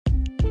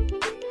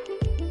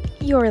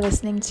You're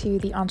listening to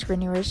The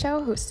Entrepreneur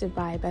Show, hosted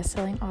by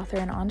best-selling author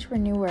and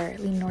entrepreneur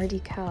Lenore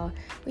DeKel.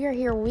 We are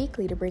here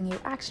weekly to bring you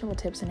actionable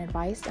tips and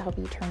advice to help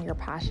you turn your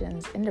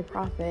passions into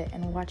profit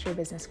and watch your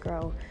business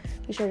grow.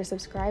 Be sure to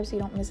subscribe so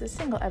you don't miss a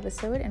single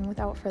episode, and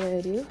without further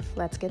ado,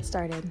 let's get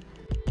started.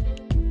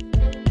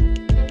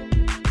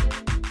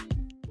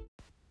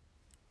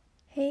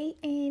 Hey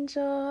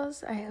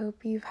angels, I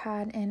hope you've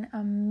had an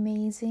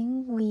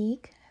amazing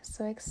week.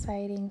 So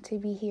exciting to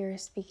be here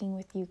speaking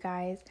with you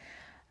guys.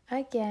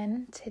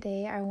 Again,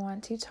 today I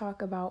want to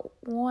talk about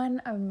one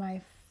of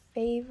my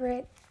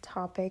favorite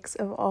topics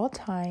of all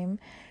time,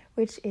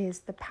 which is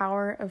the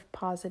power of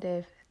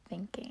positive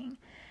thinking.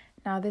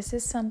 Now, this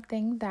is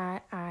something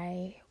that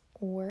I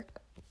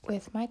work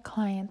with my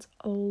clients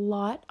a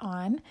lot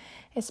on,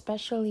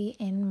 especially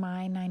in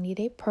my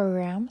 90-day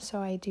program. So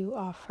I do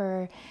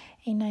offer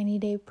a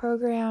 90-day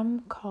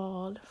program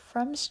called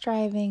From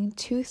Striving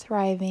to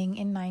Thriving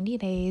in 90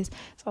 Days.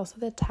 It's also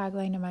the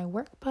tagline of my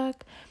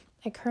workbook.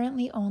 I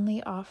currently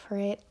only offer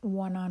it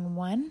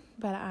one-on-one,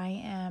 but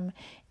I am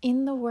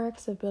in the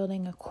works of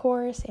building a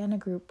course and a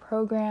group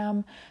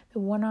program. The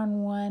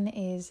one-on-one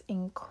is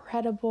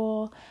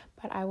incredible,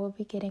 but I will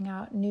be getting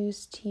out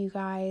news to you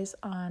guys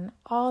on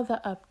all the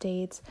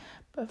updates.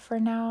 But for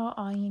now,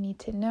 all you need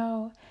to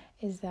know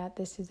is that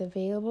this is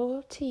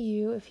available to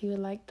you if you would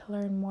like to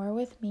learn more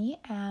with me,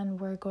 and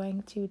we're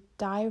going to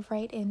dive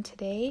right in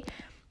today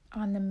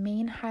on the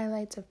main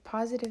highlights of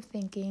positive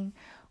thinking,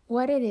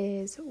 what it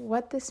is,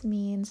 what this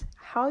means,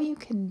 how you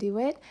can do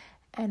it,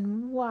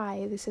 and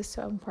why this is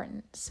so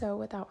important. So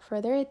without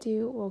further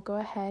ado, we'll go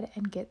ahead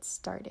and get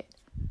started.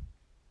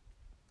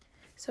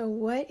 So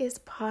what is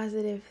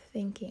positive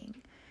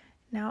thinking?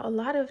 Now, a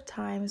lot of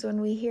times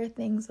when we hear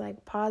things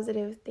like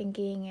positive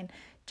thinking and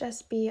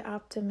just be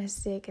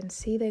optimistic and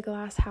see the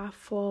glass half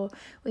full,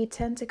 we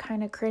tend to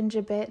kind of cringe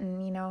a bit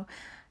and,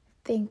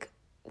 think,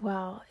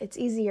 well, it's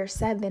easier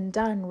said than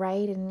done,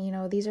 right?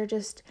 And, these are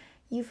just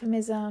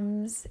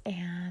euphemisms,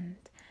 and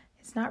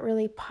it's not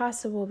really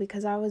possible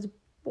because I was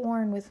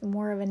born with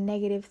more of a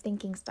negative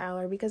thinking style,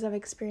 or because I've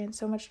experienced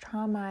so much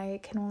trauma, I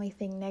can only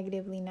think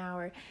negatively now,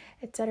 or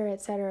et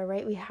cetera,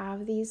 right? We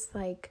have these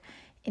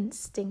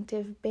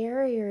instinctive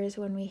barriers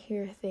when we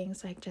hear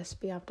things like just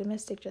be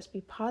optimistic, just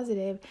be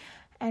positive.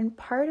 And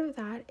part of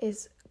that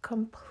is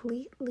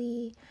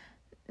completely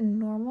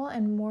normal,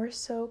 and more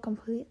so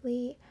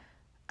completely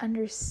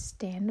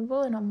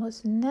understandable and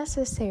almost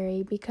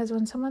necessary, because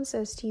when someone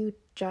says to you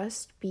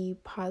just be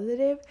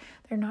positive,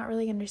 they're not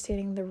really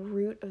understanding the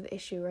root of the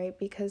issue, right?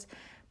 Because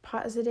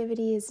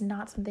positivity is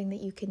not something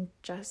that you can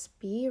just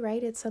be,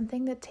 right? It's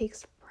something that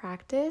takes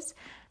practice,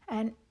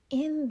 and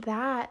in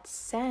that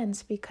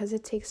sense, because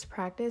it takes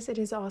practice, it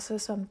is also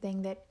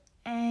something that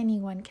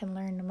anyone can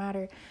learn, no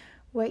matter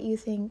what you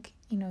think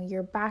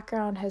your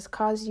background has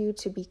caused you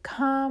to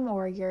become,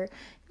 or your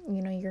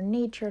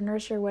nature,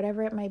 nurture,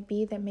 whatever it might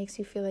be that makes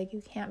you feel like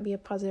you can't be a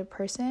positive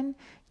person,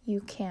 you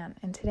can.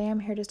 And today I'm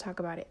here to talk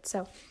about it.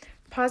 So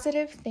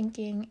positive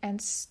thinking and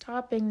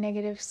stopping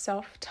negative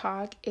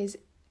self-talk is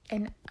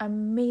an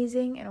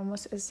amazing and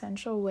almost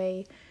essential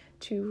way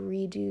to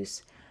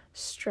reduce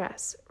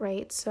stress,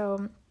 right?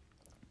 So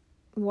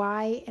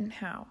why and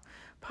how?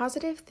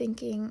 Positive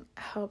thinking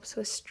helps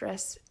with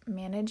stress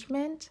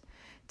management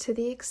to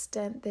the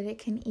extent that it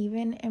can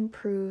even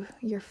improve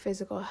your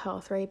physical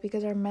health, right?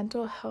 Because our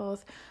mental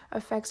health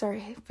affects our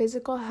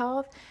physical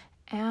health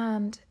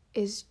and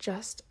is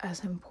just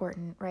as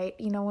important, right?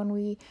 When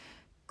we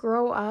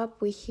grow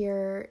up, we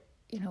hear,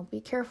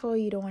 be careful,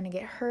 you don't want to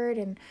get hurt.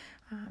 And,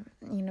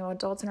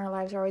 adults in our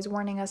lives are always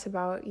warning us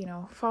about,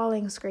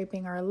 falling,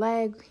 scraping our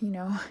leg,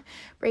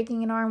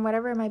 breaking an arm,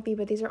 whatever it might be.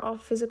 But these are all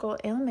physical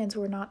ailments.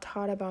 We're not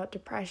taught about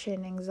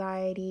depression,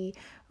 anxiety,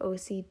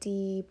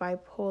 OCD,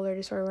 bipolar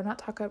disorder. We're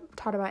not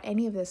taught about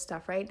any of this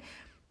stuff, right?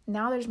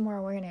 Now there's more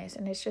awareness,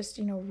 and it's just,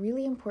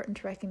 really important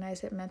to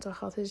recognize that mental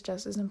health is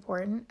just as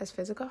important as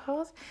physical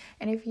health.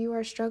 And if you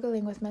are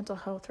struggling with mental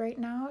health right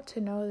now,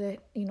 to know that,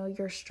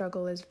 your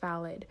struggle is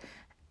valid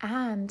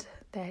and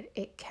that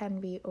it can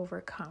be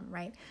overcome,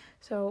 right?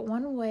 So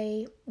one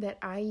way that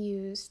I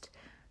used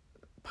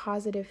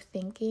positive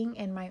thinking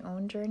in my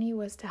own journey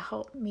was to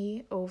help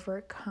me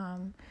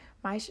overcome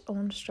my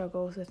own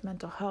struggles with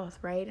mental health,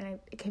 right? And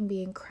it can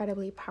be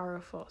incredibly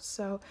powerful.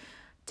 So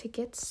to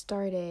get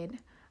started,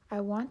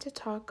 I want to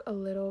talk a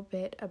little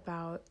bit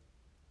about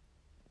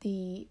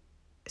the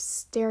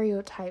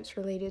stereotypes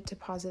related to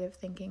positive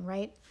thinking,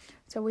 right?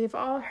 So we've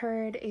all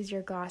heard, is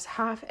your glass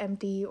half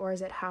empty or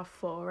is it half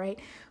full, right?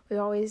 We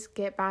always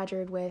get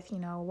badgered with,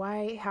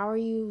 how are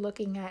you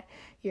looking at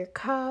your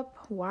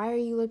cup? Why are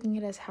you looking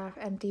at it as half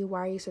empty?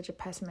 Why are you such a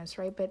pessimist,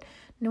 right? But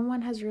no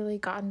one has really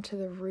gotten to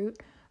the root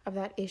of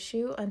that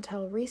issue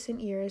until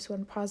recent years,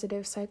 when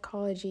positive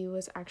psychology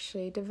was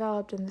actually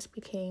developed, and this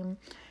became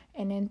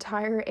an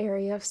entire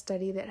area of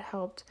study that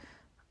helped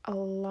a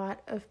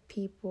lot of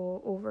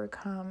people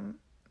overcome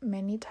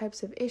many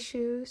types of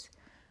issues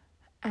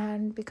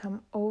and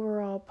become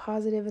overall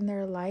positive in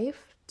their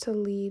life to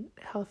lead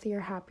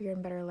healthier, happier,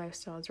 and better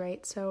lifestyles,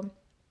 right? So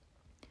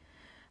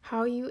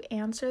how you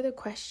answer the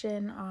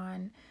question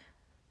on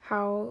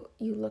how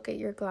you look at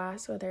your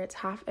glass, whether it's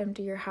half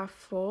empty or half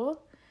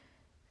full,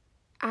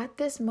 at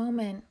this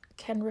moment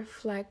can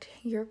reflect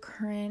your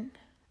current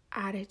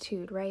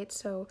attitude, right?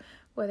 So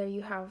whether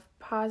you have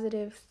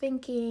positive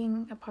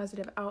thinking, a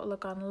positive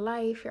outlook on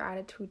life, your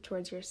attitude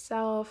towards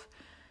yourself,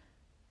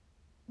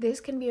 this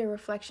can be a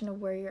reflection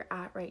of where you're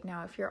at right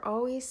now. If you're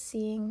always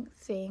seeing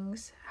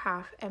things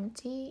half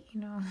empty,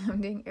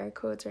 I'm doing air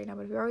quotes right now,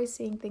 but if you're always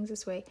seeing things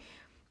this way,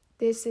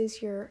 this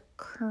is your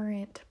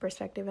current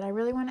perspective. And I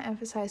really want to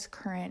emphasize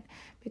current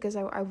because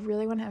I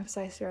really want to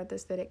emphasize throughout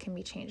this that it can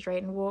be changed,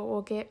 right? And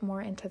we'll get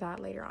more into that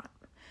later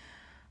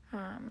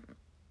on.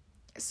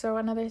 So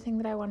another thing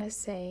that I want to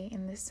say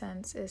in this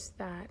sense is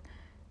that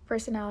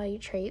personality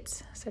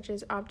traits such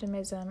as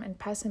optimism and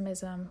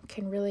pessimism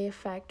can really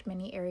affect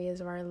many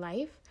areas of our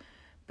life,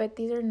 but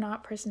these are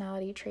not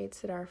personality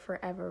traits that are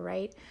forever,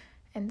 right?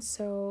 And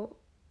so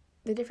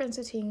the difference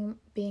between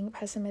being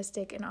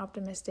pessimistic and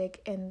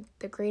optimistic in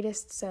the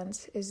greatest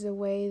sense is the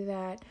way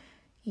that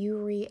you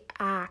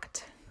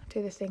react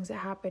to the things that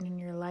happen in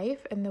your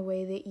life and the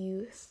way that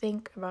you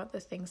think about the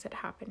things that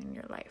happen in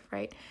your life,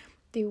 right?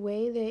 The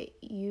way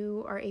that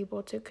you are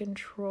able to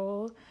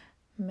control,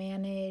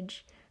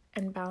 manage,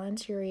 and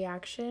balance your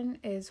reaction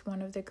is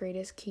one of the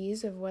greatest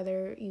keys of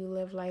whether you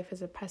live life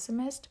as a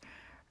pessimist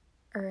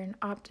or an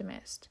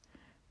optimist.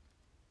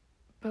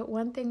 But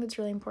one thing that's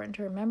really important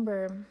to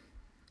remember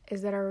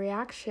is that our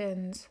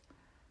reactions,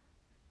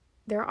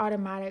 they're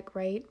automatic,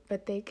 right?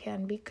 But they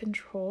can be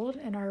controlled,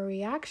 and our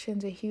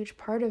reactions, a huge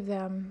part of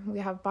them, we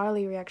have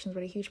bodily reactions,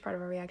 but a huge part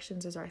of our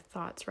reactions is our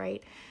thoughts,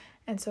 right?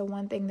 And so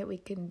one thing that we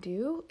can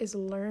do is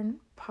learn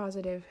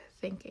positive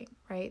thinking,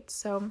 right?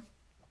 So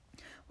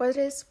what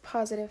is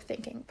positive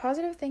thinking?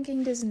 Positive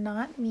thinking does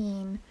not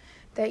mean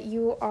that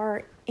you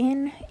are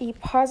in a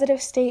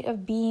positive state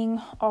of being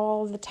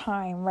all the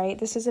time, right?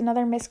 This is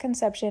another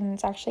misconception.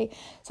 It's actually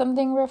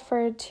something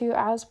referred to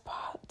as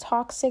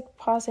toxic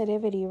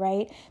positivity,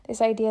 right? This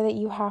idea that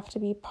you have to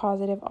be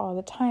positive all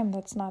the time.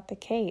 That's not the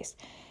case.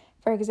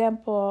 For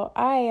example,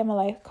 I am a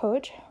life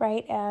coach,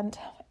 right? And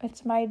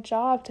it's my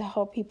job to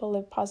help people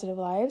live positive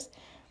lives.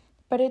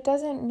 But it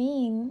doesn't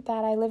mean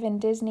that I live in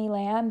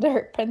Disneyland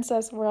or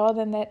Princess World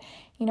and that,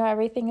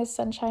 everything is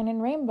sunshine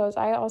and rainbows.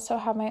 I also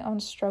have my own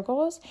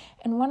struggles.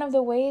 And one of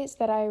the ways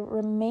that I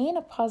remain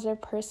a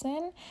positive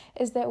person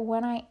is that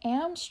when I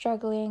am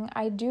struggling,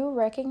 I do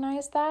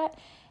recognize that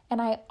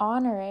and I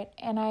honor it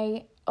and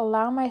I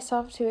allow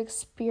myself to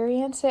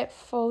experience it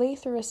fully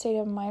through a state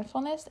of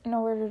mindfulness in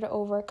order to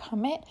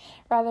overcome it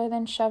rather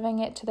than shoving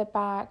it to the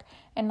back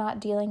and not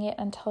dealing it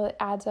until it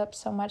adds up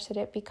so much that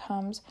it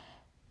becomes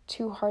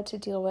too hard to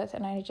deal with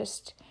and I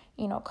just,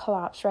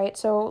 collapse, right?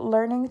 So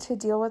learning to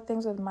deal with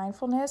things with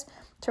mindfulness,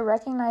 to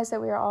recognize that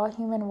we are all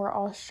human, we're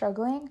all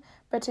struggling,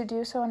 but to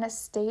do so in a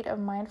state of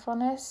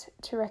mindfulness,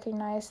 to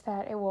recognize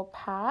that it will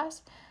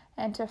pass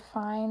and to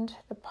find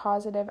the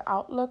positive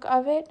outlook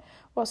of it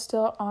while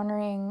still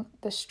honoring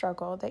the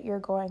struggle that you're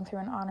going through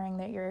and honoring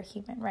that you're a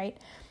human, right?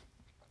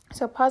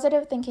 So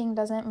positive thinking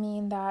doesn't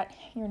mean that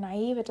you're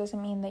naive. It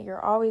doesn't mean that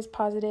you're always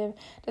positive.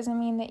 It doesn't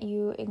mean that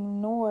you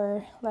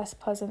ignore less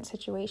pleasant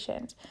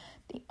situations.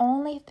 The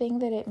only thing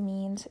that it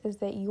means is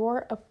that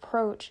your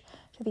approach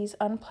to these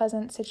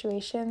unpleasant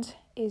situations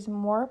is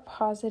more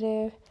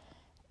positive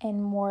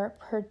and more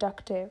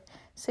productive.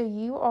 So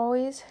you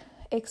always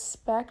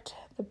expect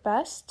the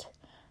best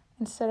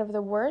instead of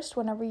the worst.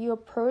 Whenever you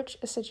approach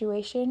a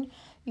situation,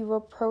 you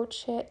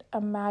approach it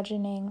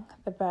imagining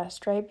the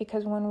best, right?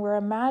 Because when we're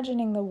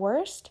imagining the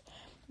worst,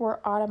 we're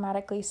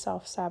automatically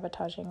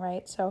self-sabotaging,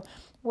 right? So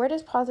where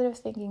does positive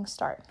thinking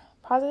start?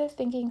 Positive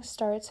thinking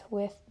starts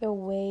with the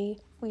way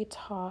we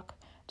talk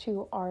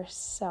to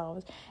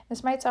ourselves.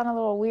 This might sound a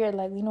little weird,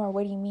 like, Lenore,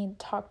 what do you mean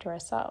talk to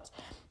ourselves?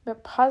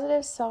 But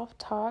positive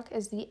self-talk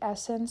is the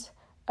essence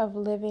of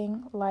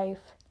living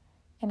life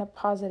in a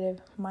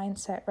positive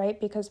mindset, right?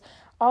 Because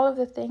all of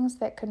the things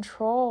that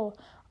control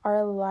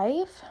our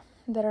life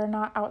that are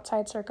not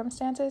outside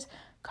circumstances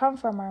come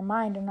from our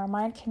mind, and our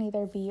mind can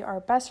either be our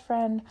best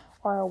friend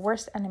or our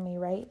worst enemy,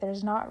 right?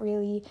 There's not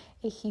really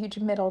a huge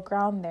middle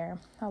ground there.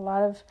 A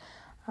lot of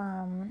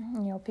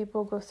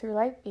people go through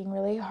life being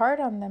really hard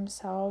on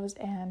themselves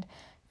and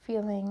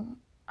feeling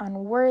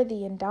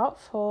unworthy and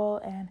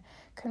doubtful and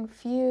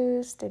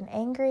confused and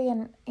angry,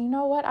 and you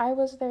know what? I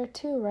was there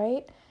too,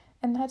 right?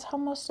 And that's how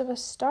most of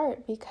us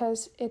start,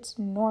 because it's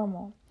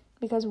normal,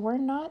 because we're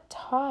not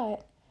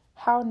taught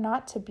how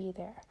not to be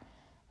there,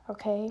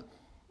 okay?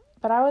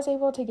 But I was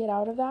able to get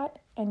out of that,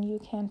 and you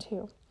can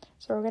too.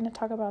 So we're going to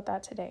talk about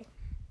that today.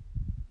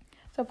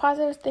 So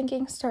positive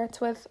thinking starts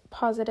with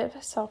positive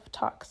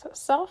self-talk. So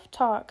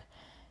self-talk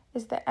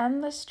is the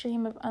endless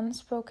stream of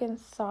unspoken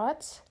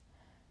thoughts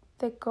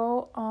that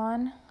go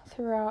on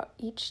throughout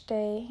each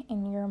day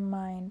in your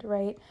mind,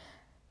 right?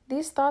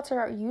 These thoughts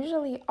are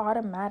usually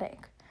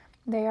automatic.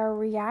 They are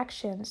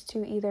reactions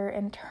to either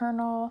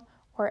internal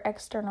or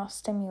external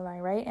stimuli,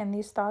 right? And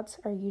these thoughts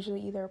are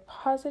usually either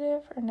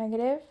positive or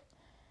negative.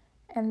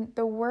 And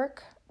the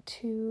work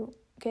to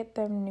get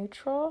them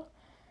neutral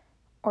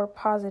or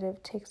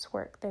positive takes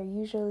work. They're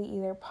usually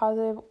either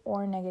positive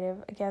or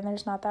negative. Again,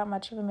 there's not that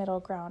much of a middle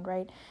ground,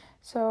 right?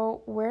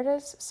 So where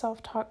does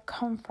self-talk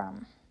come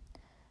from?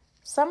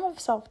 Some of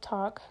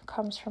self-talk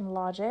comes from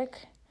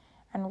logic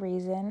and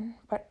reason,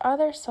 but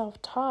other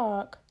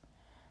self-talk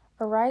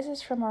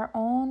arises from our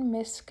own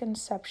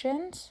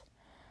misconceptions,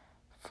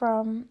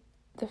 from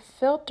the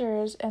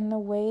filters and the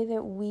way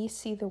that we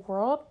see the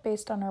world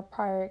based on our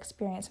prior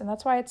experience. And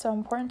that's why it's so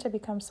important to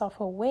become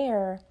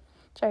self-aware,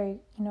 which I,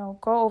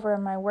 go over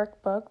in my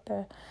workbook.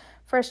 The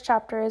first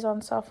chapter is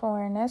on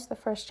self-awareness, the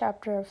first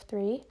chapter of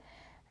 3.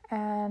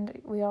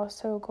 And we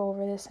also go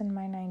over this in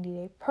my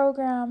 90-day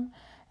program.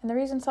 And the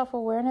reason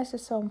self-awareness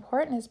is so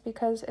important is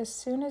because as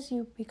soon as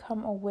you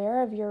become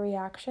aware of your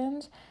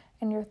reactions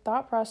and your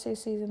thought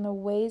processes and the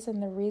ways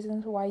and the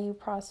reasons why you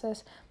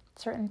process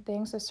certain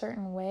things a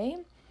certain way,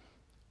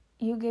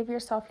 you give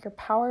yourself your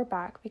power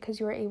back because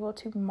you are able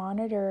to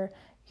monitor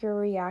your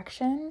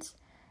reactions.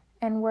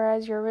 And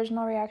whereas your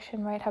original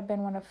reaction might have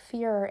been one of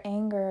fear or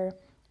anger, or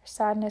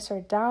sadness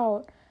or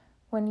doubt,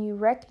 when you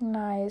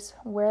recognize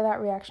where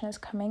that reaction is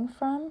coming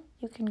from,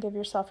 you can give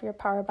yourself your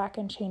power back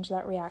and change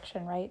that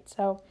reaction, right?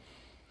 So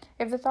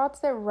if the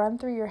thoughts that run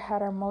through your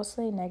head are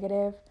mostly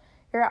negative,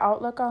 your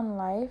outlook on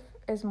life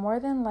is more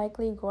than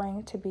likely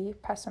going to be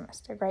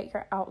pessimistic, right?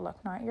 Your outlook,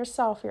 not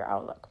yourself, your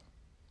outlook.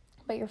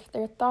 But if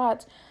your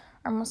thoughts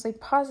are mostly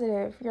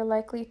positive, you're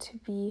likely to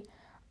be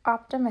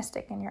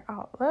optimistic in your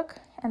outlook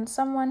and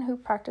someone who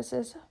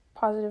practices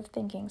positive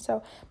thinking.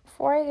 So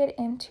before I get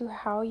into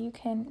how you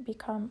can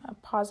become a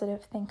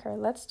positive thinker,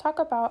 let's talk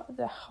about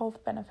the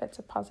health benefits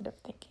of positive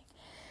thinking.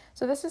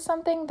 So this is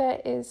something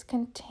that is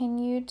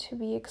continued to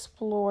be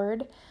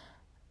explored.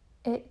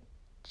 It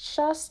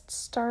just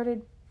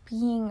started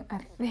being a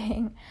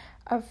thing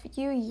a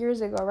few years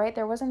ago, right?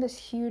 There wasn't this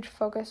huge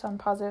focus on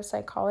positive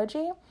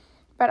psychology.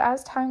 But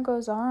as time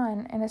goes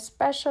on, and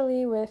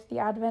especially with the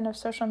advent of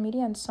social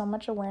media and so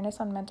much awareness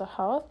on mental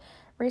health,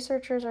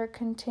 researchers are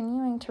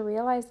continuing to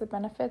realize the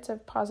benefits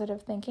of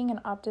positive thinking and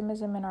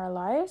optimism in our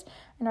lives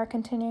and are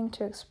continuing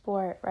to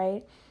explore it,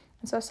 right?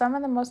 And so some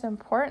of the most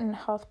important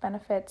health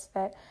benefits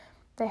that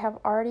they have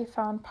already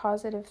found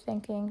positive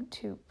thinking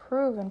to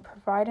prove and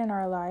provide in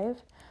our life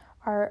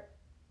are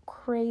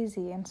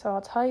crazy. And so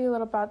I'll tell you a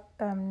little about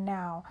them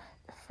now.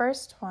 The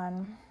first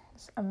one,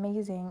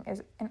 amazing,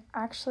 is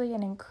actually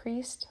an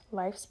increased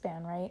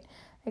lifespan, right?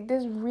 Like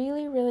this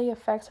really, really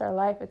affects our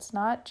life. It's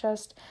not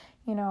just,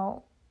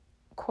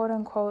 quote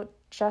unquote,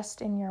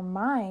 just in your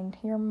mind.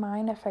 Your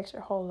mind affects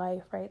your whole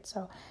life, right?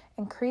 So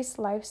increased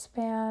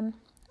lifespan,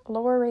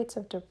 lower rates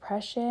of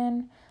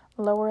depression,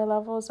 lower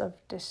levels of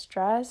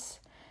distress,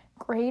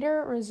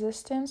 greater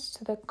resistance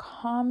to the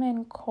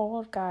common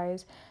cold,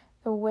 guys.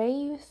 The way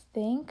you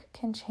think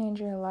can change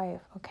your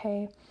life,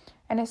 okay?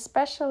 And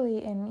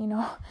especially in,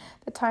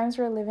 the times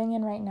we're living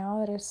in right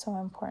now, that is so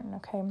important,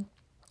 okay?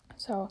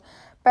 So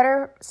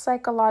better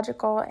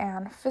psychological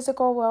and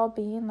physical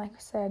well-being, like I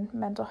said,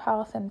 mental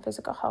health and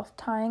physical health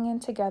tying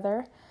in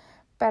together.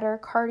 Better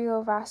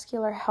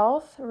cardiovascular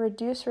health,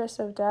 reduced risk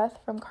of death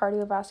from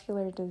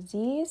cardiovascular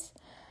disease,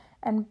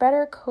 and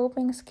better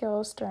coping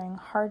skills during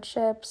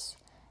hardships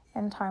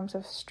and times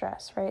of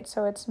stress, right?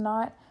 So it's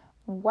not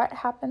what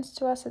happens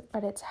to us,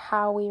 but it's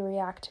how we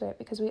react to it,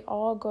 because we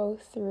all go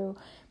through,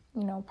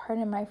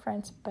 pardon my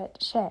French, but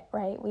shit,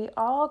 right? We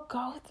all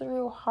go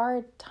through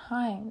hard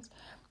times,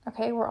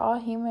 okay? We're all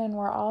human.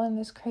 We're all in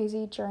this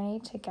crazy journey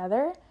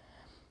together,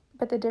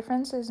 but the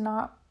difference is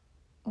not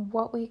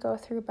what we go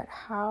through, but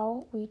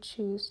how we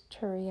choose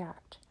to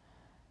react.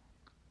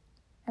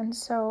 And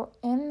so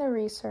in the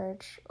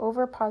research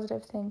over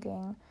positive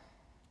thinking,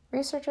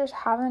 researchers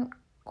haven't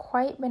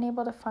quite been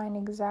able to find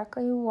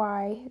exactly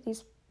why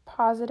these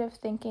positive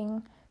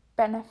thinking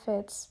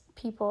benefits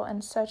people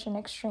in such an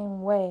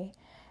extreme way.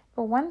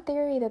 But one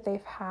theory that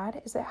they've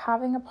had is that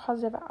having a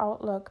positive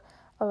outlook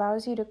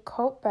allows you to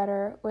cope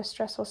better with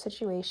stressful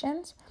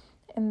situations,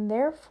 and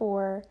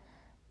therefore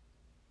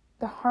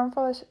the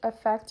harmful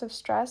effects of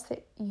stress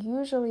that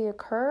usually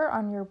occur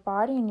on your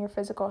body and your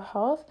physical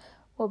health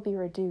will be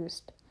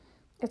reduced.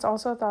 It's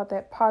also thought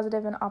that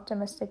positive and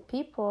optimistic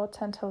people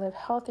tend to live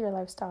healthier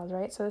lifestyles,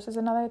 right? So this is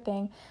another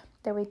thing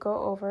that we go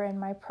over in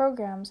my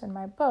programs, in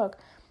my book.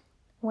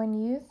 When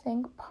you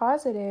think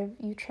positive,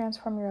 you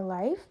transform your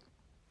life,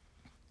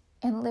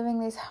 and living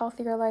these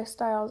healthier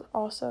lifestyles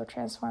also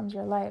transforms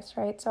your lives,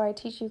 right? So I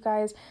teach you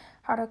guys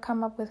how to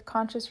come up with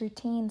conscious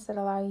routines that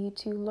allow you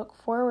to look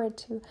forward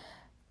to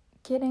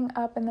getting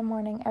up in the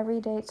morning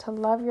every day, to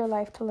love your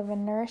life, to live a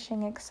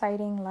nourishing,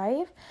 exciting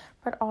life,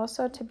 but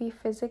also to be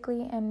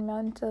physically and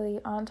mentally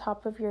on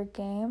top of your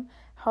game,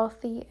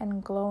 healthy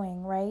and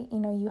glowing, right?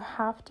 You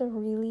have to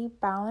really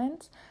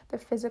balance the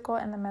physical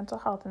and the mental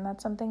health, and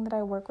that's something that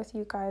I work with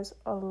you guys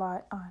a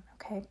lot on,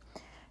 okay?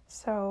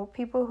 So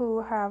people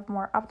who have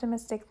more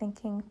optimistic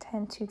thinking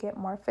tend to get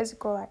more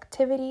physical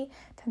activity,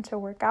 tend to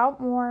work out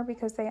more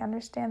because they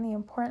understand the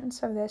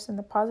importance of this, and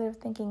the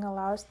positive thinking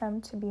allows them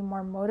to be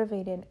more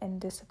motivated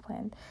and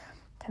disciplined.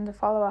 tend to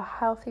follow a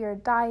healthier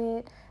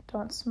diet,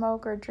 don't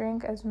smoke or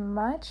drink as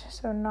much,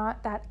 so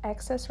not that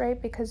excess,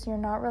 right? Because you're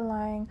not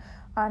relying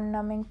on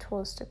numbing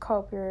tools to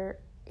cope. You're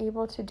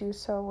able to do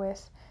so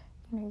with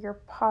your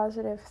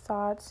positive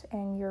thoughts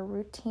and your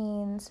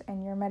routines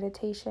and your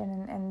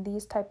meditation and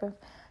these type of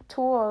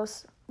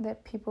tools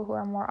that people who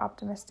are more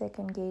optimistic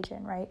engage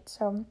in, right?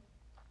 So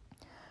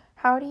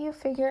how do you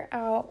figure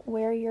out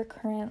where you're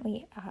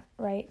currently at,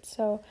 right?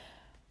 So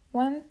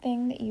one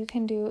thing that you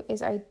can do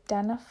is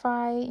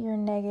identify your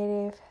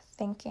negative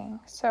thinking.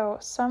 So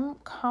some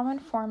common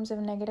forms of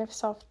negative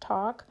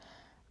self-talk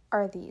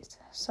are these.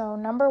 So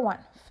number one,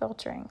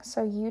 filtering.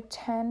 So you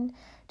tend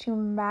to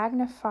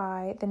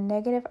magnify the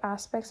negative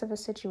aspects of a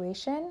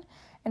situation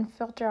and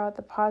filter out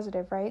the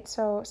positive, right?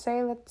 So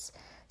let's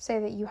say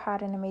that you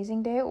had an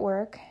amazing day at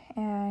work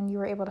and you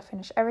were able to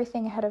finish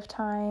everything ahead of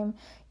time.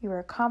 You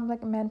were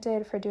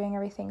complimented for doing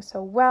everything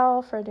so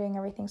well, for doing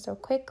everything so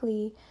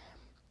quickly.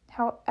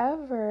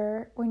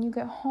 However, when you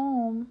get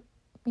home,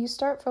 you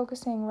start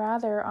focusing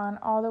rather on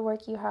all the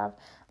work you have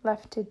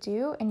left to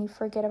do, and you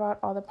forget about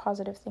all the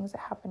positive things that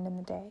happened in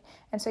the day.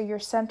 And so you're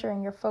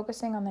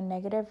focusing on the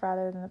negative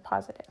rather than the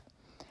positive.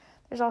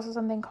 There's also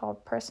something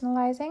called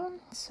personalizing.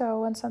 So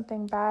when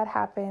something bad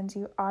happens,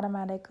 you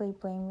automatically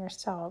blame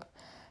yourself.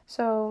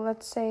 So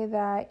let's say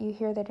that you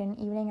hear that an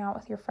evening out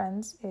with your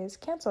friends is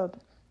canceled.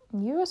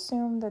 You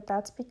assume that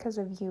that's because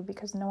of you,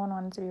 because no one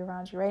wanted to be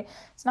around you, right?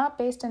 It's not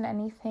based on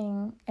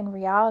anything in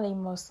reality,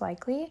 most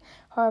likely.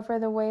 However,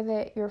 the way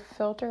that your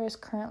filter is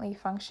currently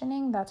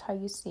functioning, that's how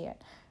you see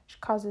it,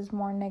 which causes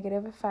more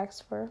negative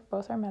effects for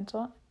both our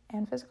mental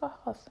and physical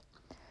health.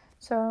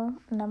 So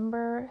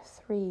number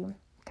 3,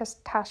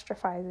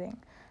 catastrophizing.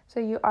 So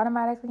you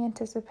automatically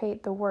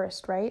anticipate the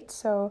worst, right?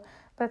 So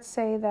let's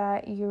say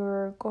that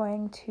you're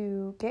going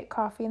to get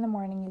coffee in the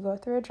morning, you go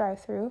through a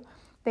drive-through,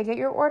 they get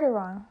your order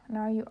wrong.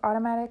 Now you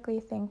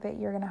automatically think that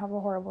you're going to have a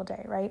horrible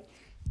day, right?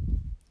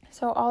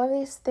 So all of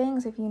these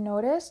things, if you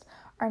noticed,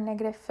 are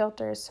negative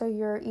filters. So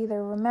you're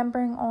either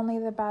remembering only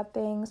the bad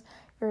things,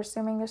 you're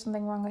assuming there's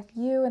something wrong with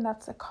you and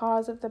that's the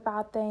cause of the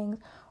bad things,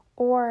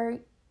 or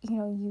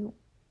you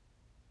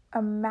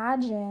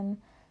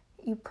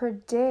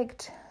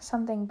predict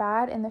something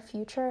bad in the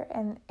future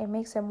and it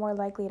makes it more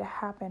likely to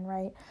happen,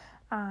 right?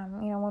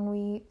 When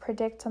we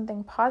predict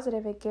something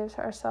positive, it gives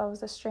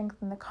ourselves the strength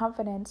and the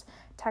confidence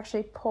to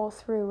actually pull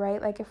through,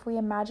 right? Like if we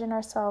imagine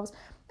ourselves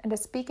in a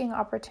speaking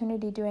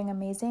opportunity doing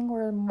amazing,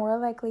 we're more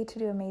likely to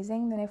do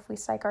amazing than if we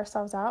psych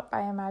ourselves out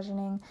by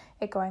imagining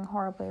it going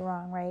horribly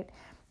wrong, right?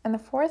 And the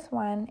fourth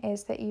one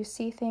is that you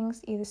see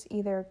things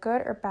either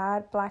good or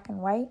bad, black and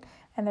white,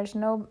 and there's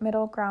no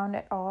middle ground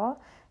at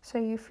all. So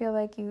you feel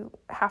like you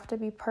have to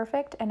be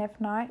perfect, and if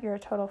not, you're a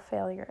total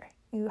failure.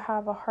 You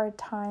have a hard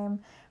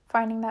time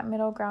finding that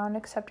middle ground,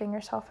 accepting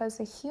yourself as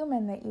the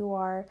human that you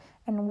are,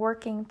 and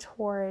working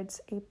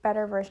towards a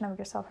better version of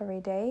yourself every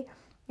day.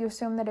 You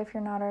assume that if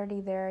you're not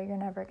already there, you're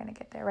never going to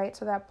get there, right?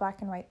 So that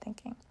black and white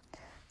thinking.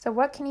 So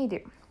what can you do?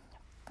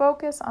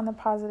 Focus on the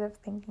positive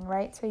thinking,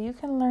 right? So you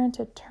can learn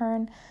to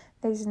turn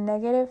these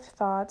negative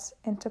thoughts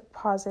into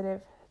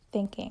positive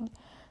thinking.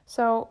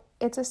 So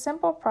it's a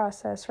simple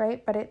process,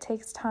 right? But it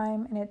takes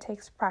time and it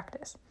takes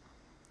practice.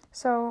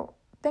 So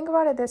think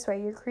about it this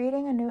way. You're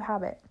creating a new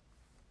habit.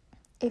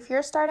 If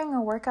you're starting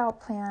a workout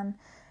plan,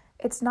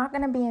 it's not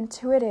going to be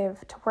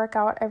intuitive to work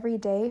out every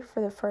day for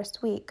the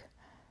first week.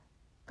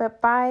 But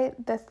by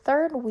the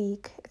third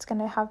week, it's going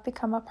to have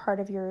become a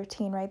part of your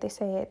routine, right? They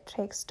say it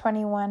takes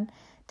 21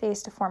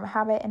 days to form a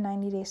habit and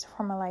 90 days to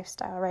form a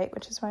lifestyle, right?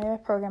 Which is why my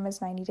program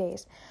is 90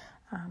 days.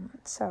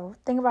 So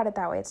think about it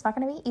that way. It's not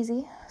going to be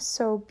easy,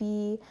 so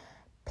be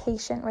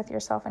patient with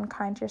yourself and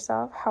kind to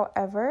yourself.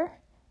 However,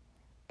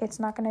 it's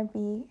not going to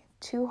be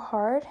too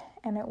hard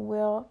and it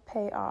will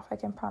pay off. I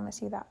can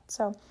promise you that.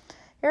 So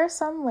here are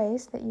some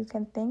ways that you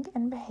can think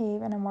and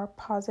behave in a more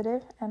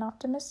positive and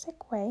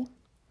optimistic way.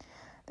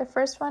 The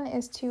first one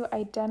is to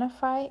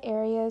identify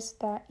areas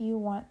that you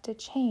want to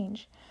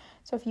change.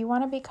 So if you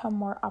want to become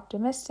more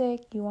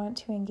optimistic, you want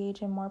to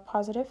engage in more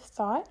positive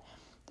thought,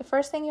 the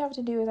first thing you have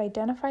to do is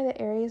identify the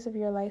areas of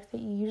your life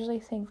that you usually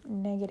think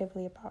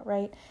negatively about,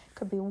 right? It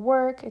could be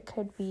work, it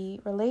could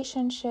be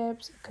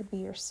relationships, it could be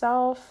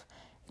yourself,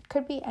 it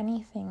could be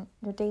anything,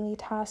 your daily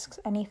tasks,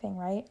 anything,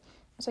 right?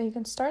 So you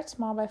can start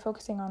small by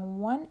focusing on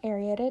one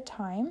area at a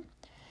time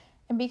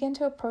and begin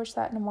to approach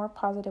that in a more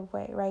positive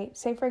way, right?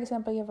 Say, for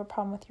example, you have a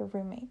problem with your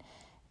roommate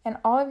and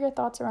all of your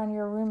thoughts around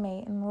your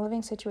roommate and the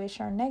living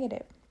situation are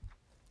negative.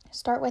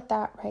 Start with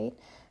that, right?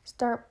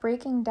 Start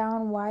breaking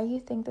down why you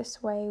think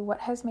this way,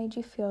 what has made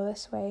you feel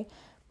this way.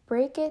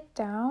 Break it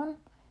down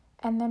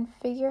and then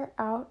figure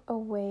out a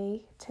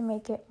way to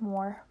make it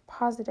more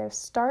positive.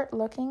 Start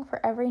looking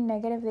for every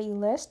negative that you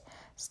list.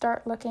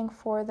 Start looking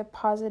for the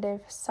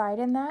positive side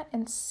in that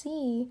and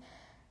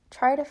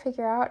try to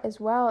figure out as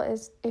well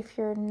as if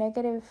your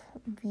negative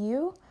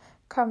view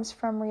comes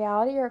from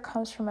reality or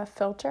comes from a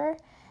filter,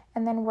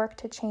 and then work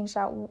to change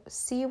that.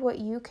 See what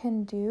you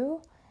can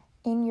do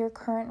in your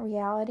current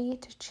reality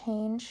to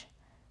change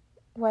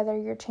whether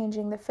you're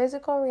changing the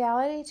physical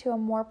reality to a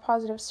more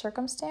positive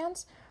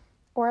circumstance,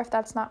 or if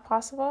that's not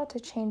possible, to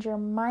change your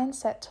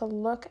mindset to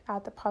look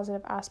at the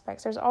positive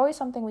aspects. There's always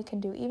something we can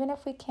do. Even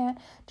if we can't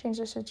change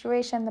the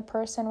situation, the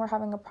person we're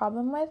having a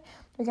problem with,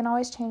 we can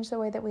always change the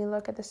way that we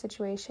look at the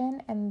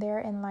situation, and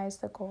therein lies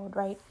the gold,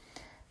 right?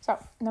 So,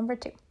 number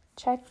 2,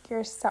 check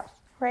yourself,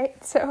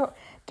 right? So,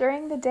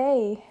 during the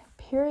day,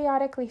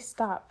 periodically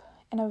stop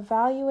and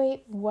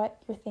evaluate what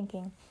you're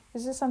thinking.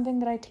 This is something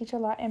that I teach a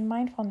lot in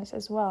mindfulness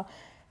as well.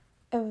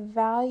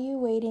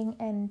 Evaluating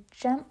and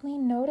gently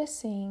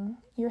noticing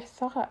your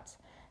thoughts.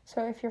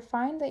 So if you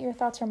find that your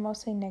thoughts are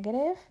mostly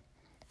negative,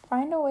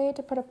 find a way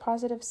to put a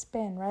positive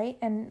spin, right?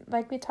 And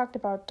like we talked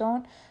about,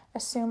 don't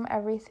assume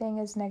everything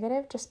is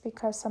negative just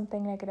because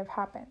something negative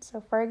happens. So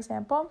for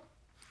example,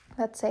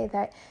 let's say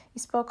that you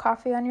spill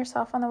coffee on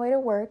yourself on the way to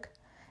work.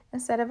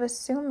 Instead of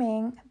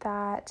assuming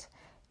that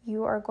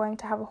you are going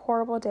to have a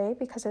horrible day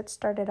because it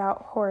started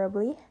out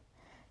horribly,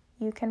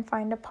 you can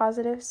find a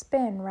positive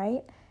spin,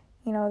 right?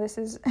 This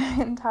is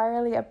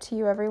entirely up to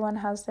you. Everyone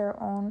has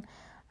their own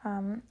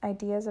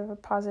ideas of a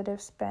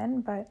positive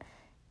spin, but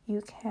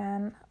you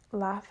can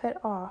laugh it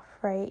off,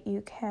 right?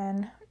 You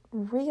can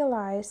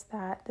realize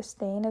that the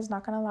stain is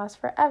not going to last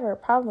forever,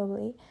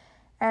 probably.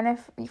 And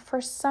if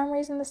for some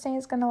reason the stain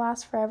is going to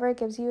last forever, it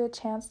gives you a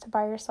chance to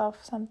buy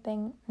yourself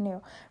something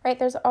new, right?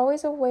 There's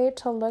always a way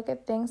to look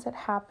at things that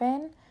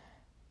happen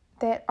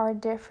that are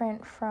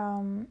different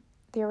from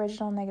the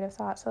original negative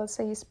thought. So let's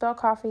say you spill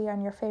coffee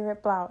on your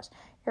favorite blouse.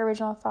 Your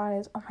original thought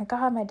is, oh my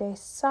God, my day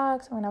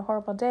sucks. I'm going to have a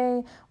horrible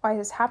day. Why is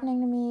this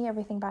happening to me?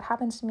 Everything bad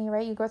happens to me,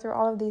 right? You go through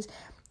all of these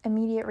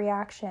immediate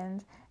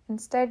reactions.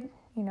 Instead,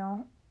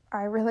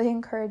 I really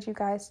encourage you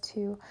guys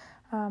to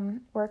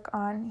work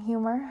on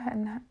humor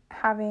and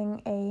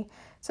having a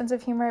sense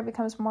of humor. It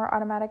becomes more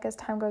automatic as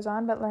time goes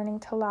on, but learning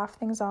to laugh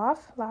things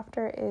off.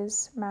 Laughter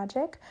is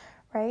magic,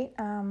 right?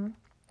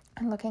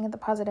 And looking at the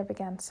positive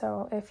again.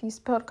 So if you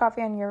spilled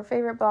coffee on your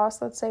favorite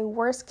blouse, let's say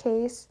worst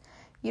case,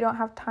 you don't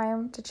have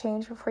time to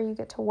change before you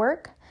get to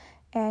work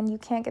and you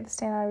can't get the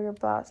stain out of your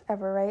blouse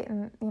ever, right?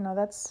 And,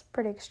 that's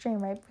pretty extreme,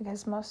 right?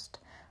 Because most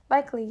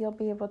likely you'll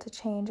be able to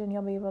change and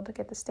you'll be able to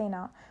get the stain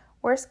out.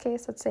 Worst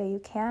case, let's say you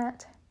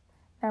can't.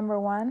 Number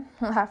 1,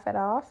 laugh it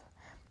off.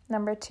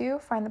 Number 2,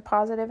 find the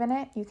positive in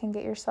it. You can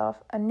get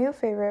yourself a new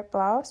favorite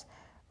blouse,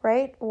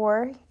 right?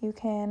 Or you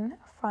can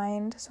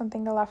find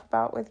something to laugh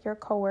about with your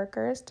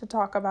coworkers to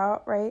talk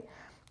about, right?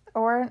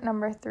 Or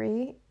number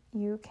 3,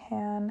 you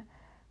can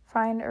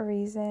find a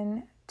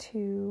reason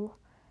to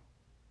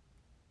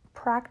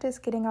practice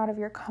getting out of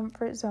your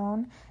comfort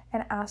zone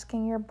and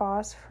asking your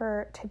boss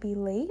to be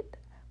late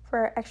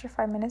for an extra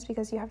 5 minutes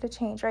because you have to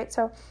change, right?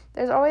 So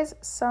there's always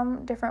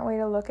some different way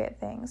to look at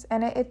things,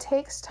 and it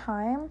takes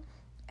time,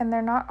 and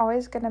they're not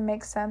always going to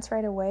make sense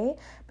right away.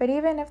 But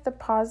even if the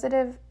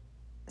positive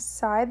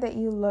side that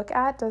you look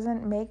at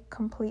doesn't make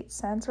complete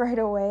sense right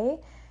away,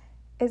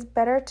 it's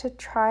better to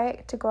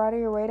try to go out of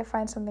your way to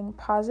find something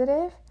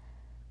positive,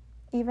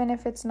 even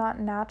if it's not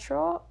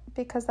natural,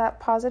 because that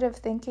positive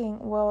thinking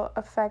will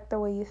affect the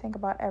way you think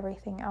about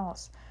everything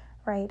else,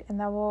 right? And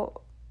that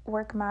will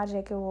work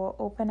magic. It will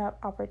open up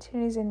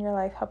opportunities in your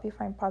life, help you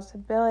find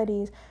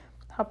possibilities,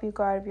 help you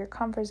go out of your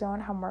comfort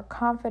zone, have more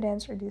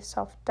confidence, reduce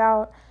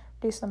self-doubt,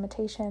 reduce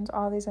limitations,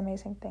 all these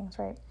amazing things,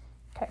 right?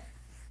 Okay.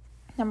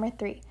 Number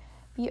 3,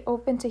 be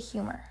open to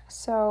humor.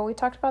 So we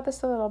talked about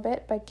this a little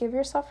bit, but give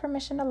yourself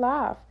permission to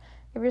laugh.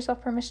 Give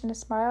yourself permission to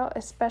smile,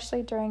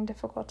 especially during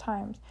difficult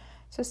times.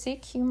 So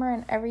seek humor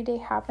in everyday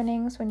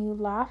happenings. When you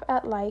laugh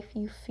at life,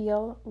 you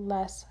feel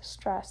less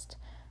stressed.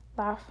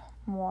 Laugh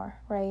more,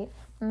 right?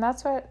 And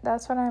that's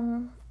what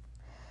I'm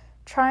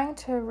trying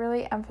to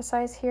really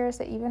emphasize here, is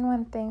that even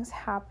when things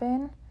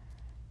happen,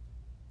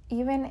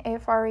 even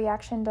if our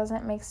reaction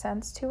doesn't make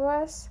sense to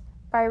us,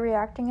 by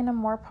reacting in a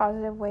more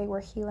positive way,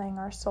 we're healing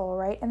our soul,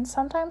 right? And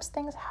sometimes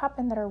things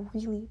happen that are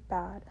really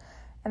bad,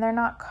 and they're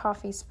not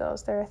coffee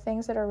spills. There are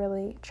things that are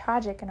really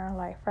tragic in our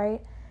life,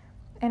 right?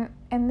 And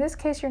in this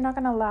case, you're not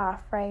going to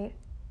laugh, right?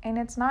 And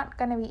it's not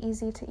going to be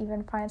easy to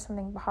even find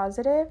something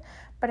positive.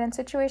 But in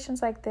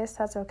situations like this,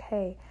 that's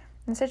okay.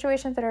 In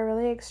situations that are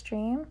really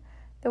extreme,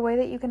 the way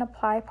that you can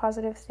apply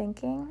positive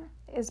thinking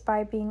is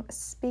by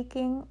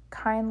speaking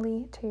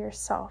kindly to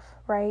yourself,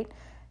 right?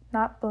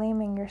 Not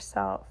blaming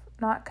yourself,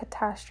 not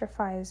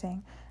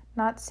catastrophizing,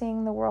 not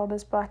seeing the world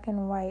as black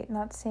and white,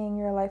 not seeing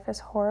your life as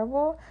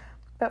horrible,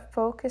 but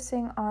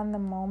focusing on the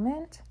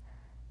moment,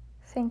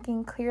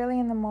 thinking clearly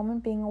in the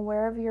moment, being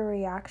aware of your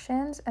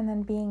reactions, and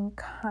then being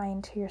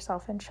kind to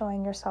yourself and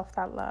showing yourself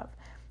that love.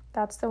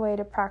 That's the way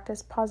to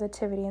practice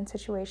positivity in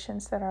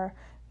situations that are,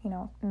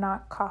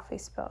 not coffee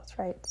spills,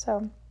 right?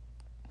 So,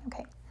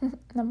 okay,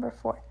 number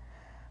 4,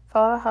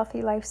 follow a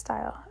healthy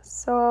lifestyle.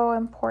 So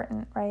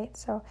important, right?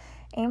 So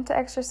aim to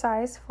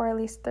exercise for at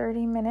least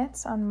 30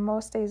 minutes on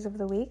most days of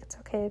the week. It's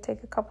okay to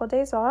take a couple of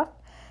days off.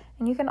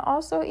 And you can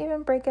also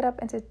even break it up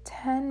into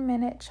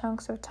 10-minute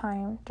chunks of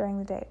time during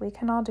the day. We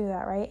can all do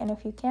that, right? And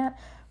if you can't,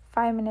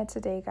 5 minutes a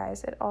day,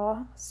 guys. It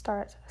all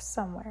starts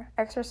somewhere.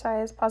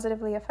 Exercise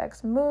positively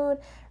affects mood,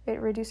 it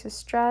reduces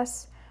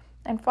stress,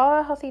 and follow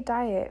a healthy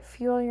diet.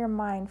 Fuel your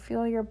mind,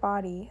 fuel your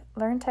body.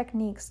 Learn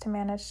techniques to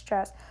manage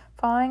stress.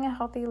 Following a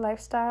healthy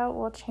lifestyle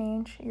will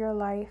change your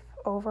life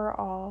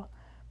overall.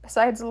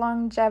 Besides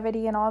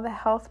longevity and all the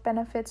health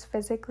benefits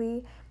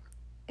physically,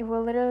 it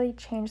will literally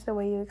change the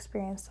way you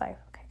experience life.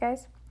 Okay,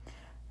 guys?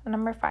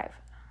 Number 5,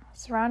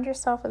 surround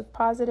yourself with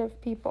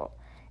positive people.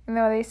 You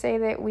know, they say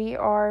that we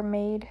are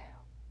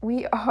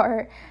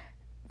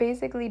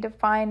basically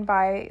defined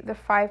by the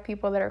 5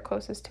 people that are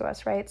closest to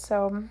us, right?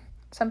 So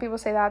some people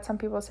say that. Some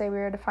people say we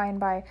are defined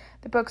by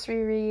the books we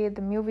read,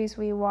 the movies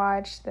we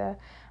watch, the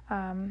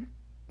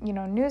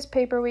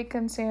newspaper we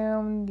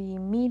consume, the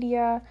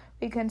media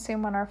we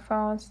consume on our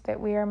phones, that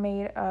we are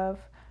made of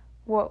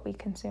what we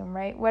consume,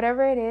 right?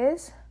 Whatever it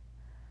is,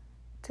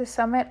 to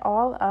sum it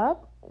all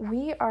up,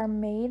 we are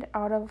made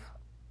out of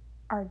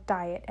our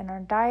diet, and our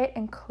diet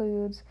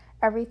includes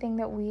everything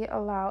that we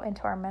allow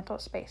into our mental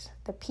space: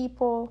 the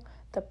people,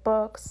 the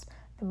books,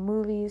 the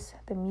movies,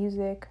 the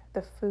music,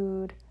 the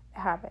food,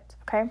 the habits.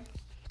 Okay,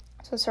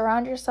 so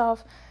surround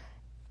yourself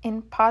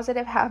in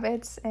positive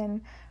habits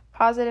and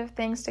positive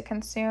things to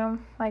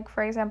consume. Like,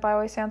 for example, I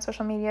always say on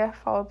social media,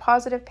 follow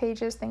positive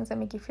pages, things that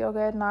make you feel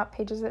good, not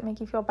pages that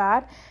make you feel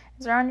bad.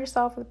 Surround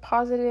yourself with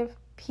positive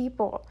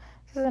people.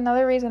 This is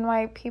another reason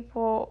why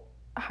people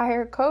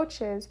hire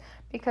coaches,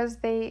 because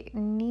they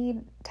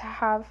need to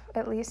have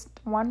at least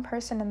one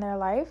person in their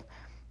life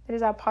that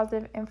is a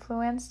positive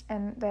influence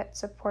and that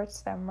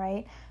supports them,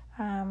 right?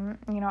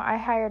 I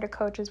hired a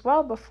coach as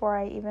well before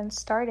I even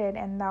started,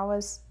 and that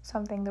was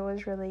something that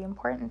was really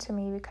important to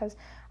me because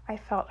I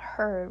felt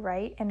heard,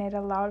 right? And it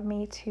allowed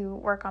me to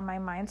work on my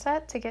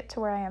mindset to get to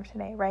where I am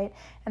today, right?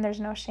 And there's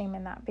no shame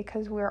in that,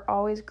 because we're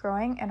always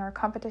growing and our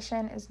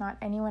competition is not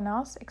anyone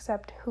else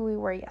except who we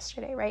were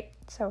yesterday, right?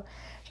 So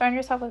surround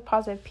yourself with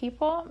positive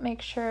people.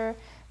 Make sure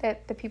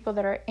that the people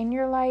that are in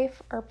your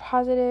life are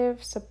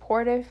positive,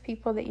 supportive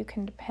people that you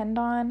can depend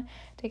on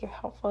to give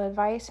helpful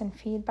advice and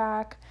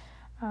feedback.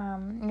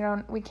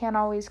 We can't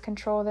always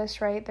control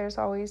this, right? There's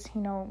always,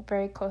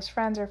 very close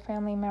friends or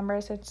family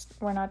members.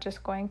 We're not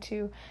just going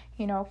to,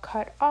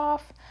 cut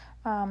off,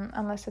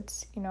 unless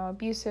it's,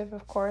 abusive,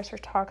 of course, or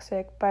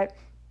toxic. But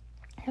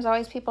there's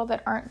always people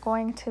that aren't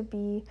going to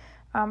be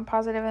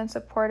positive and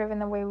supportive in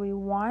the way we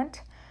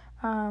want.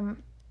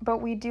 But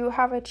we do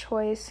have a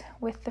choice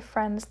with the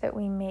friends that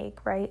we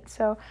make, right?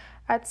 So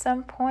at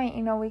some point,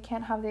 we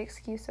can't have the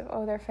excuse of,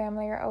 oh, they're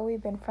family, or, oh,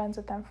 we've been friends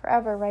with them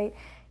forever, right?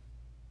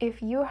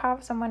 If you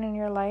have someone in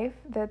your life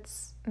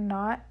that's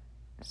not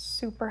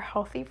super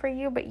healthy for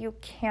you, but you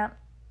can't,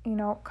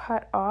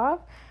 cut off,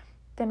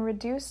 then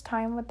reduce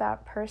time with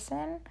that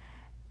person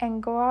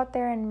and go out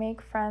there and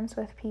make friends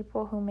with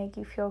people who make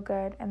you feel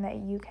good and that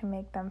you can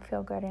make them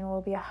feel good, and it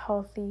will be a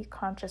healthy,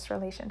 conscious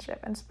relationship,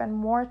 and spend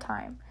more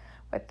time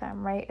with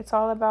them, right? It's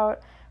all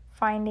about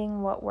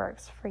finding what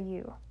works for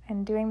you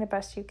and doing the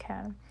best you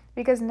can.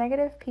 Because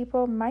negative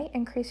people might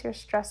increase your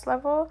stress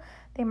level.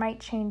 They might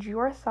change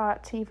your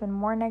thought to even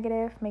more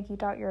negative, make you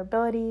doubt your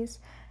abilities,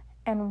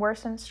 and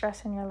worsen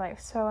stress in your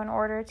life. So in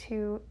order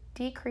to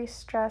decrease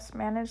stress,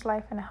 manage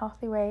life in a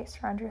healthy way,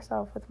 surround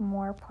yourself with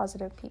more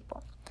positive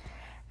people.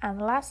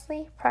 And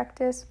lastly,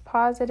 practice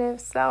positive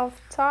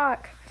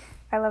self-talk.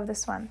 I love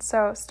this one.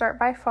 So start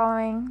by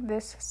following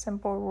this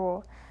simple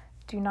rule.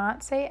 Do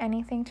not say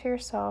anything to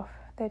yourself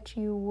that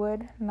you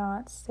would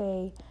not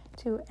say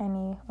to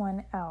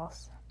anyone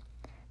else.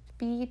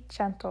 Be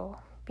gentle,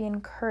 be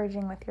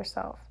encouraging with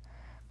yourself.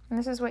 And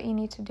this is what you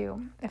need to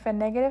do. If a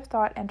negative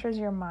thought enters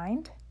your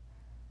mind,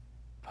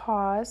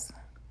 pause,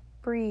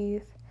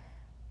 breathe,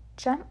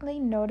 gently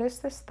notice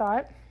this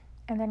thought,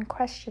 and then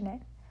question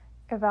it.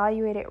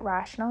 Evaluate it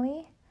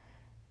rationally,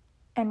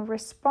 and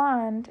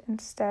respond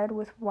instead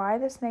with why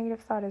this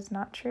negative thought is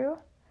not true,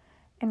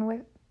 and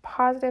with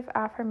positive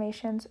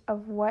affirmations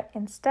of what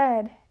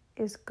instead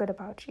is good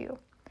about you.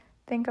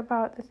 Think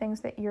about the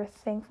things that you're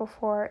thankful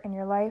for in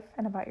your life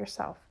and about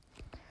yourself.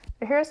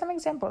 So here are some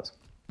examples.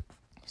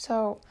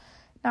 So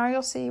now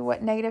you'll see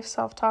what negative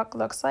self-talk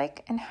looks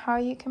like and how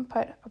you can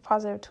put a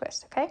positive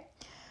twist, okay?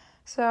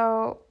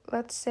 So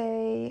let's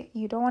say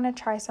you don't want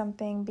to try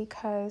something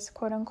because,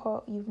 quote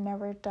unquote, you've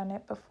never done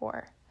it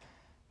before.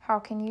 How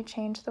can you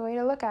change the way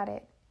to look at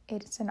it?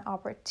 It's an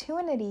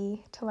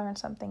opportunity to learn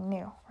something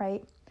new,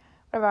 right?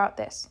 What about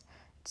this?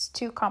 It's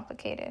too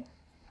complicated.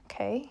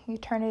 Okay, you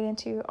turn it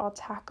into, I'll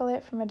tackle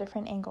it from a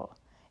different angle.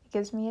 It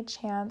gives me a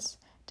chance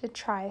to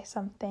try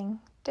something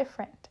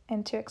different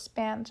and to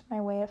expand my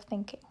way of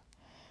thinking.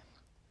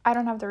 I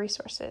don't have the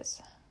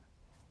resources.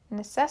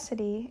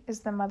 Necessity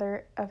is the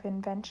mother of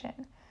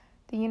invention.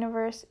 The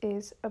universe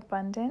is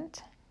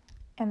abundant,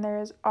 and there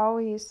is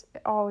always,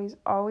 always,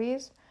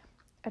 always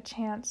a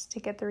chance to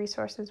get the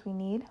resources we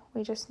need.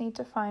 We just need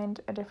to find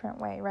a different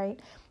way,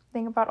 right?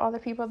 Think about all the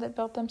people that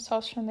built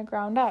themselves from the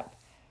ground up.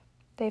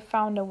 They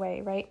found a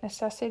way, right?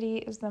 Necessity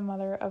is the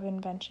mother of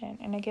invention,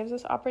 and it gives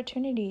us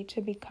opportunity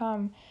to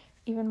become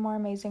even more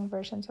amazing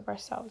versions of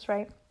ourselves,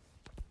 right?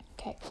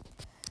 Okay.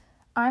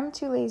 I'm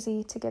too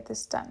lazy to get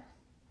this done.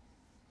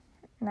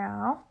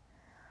 Now,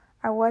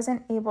 I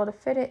wasn't able to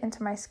fit it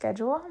into my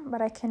schedule,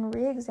 but I can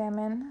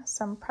re-examine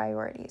some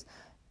priorities.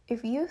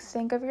 If you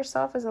think of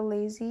yourself as a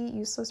lazy,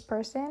 useless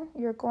person,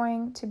 you're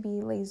going to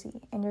be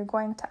lazy and you're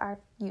going to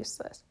act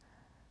useless,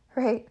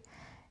 right?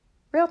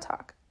 Real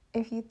talk.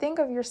 If you think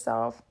of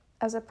yourself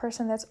as a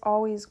person that's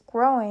always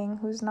growing,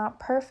 who's not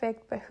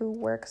perfect, but who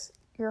works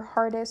your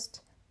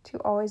hardest to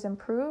always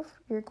improve,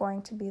 you're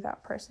going to be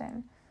that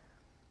person.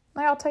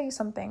 Like, I'll tell you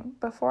something.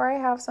 Before I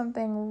have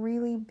something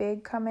really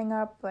big coming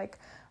up, like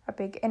a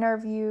big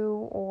interview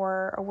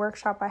or a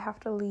workshop I have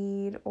to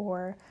lead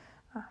or,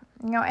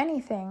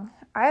 anything,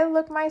 I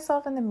look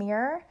myself in the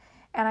mirror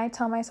and I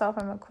tell myself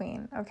I'm a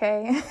queen,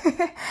 okay?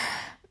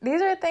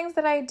 These are things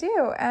that I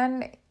do,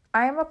 and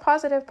I am a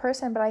positive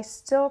person, but I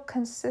still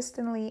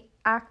consistently,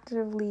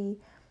 actively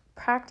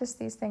practice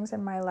these things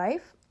in my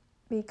life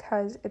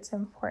because it's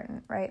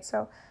important, right?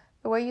 So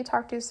the way you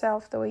talk to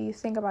yourself, the way you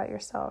think about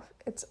yourself,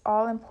 it's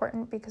all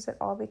important because it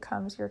all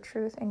becomes your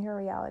truth and your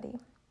reality.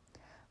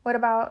 What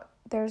about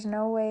there's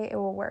no way it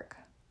will work?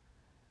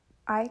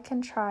 I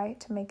can try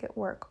to make it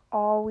work.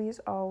 Always,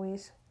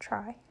 always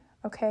try,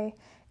 okay?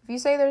 If you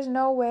say there's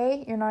no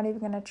way, you're not even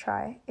going to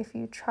try. If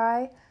you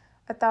try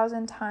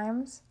 1,000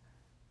 times,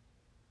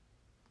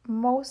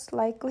 most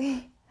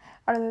likely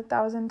out of the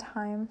 1,000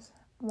 times,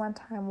 one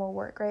time will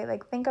work, right?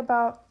 Like, think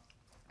about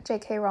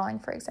J.K. Rowling,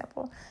 for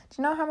example. Do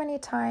you know how many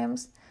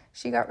times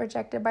she got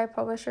rejected by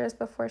publishers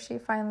before she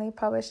finally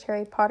published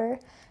Harry Potter?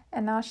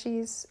 And now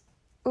she's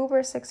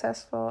uber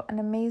successful, an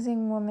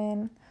amazing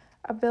woman,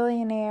 a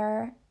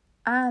billionaire,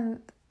 and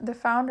the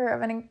founder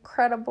of an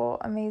incredible,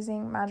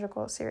 amazing,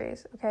 magical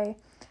series, okay?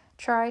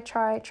 Try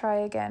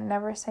again.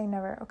 Never say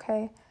never,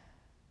 okay?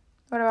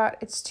 What about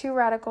it's too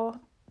radical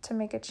to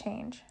make a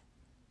change?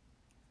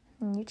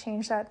 And you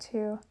change that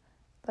to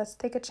let's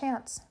take a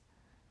chance.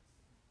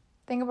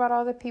 Think about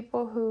all the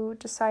people who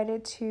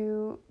decided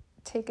to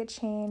take a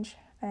change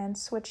and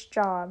switch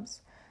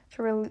jobs,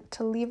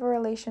 to leave a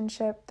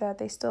relationship that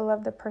they still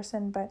love the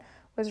person but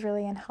was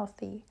really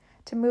unhealthy,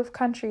 to move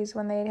countries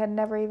when they had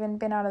never even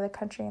been out of the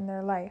country in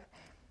their life.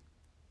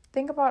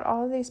 Think about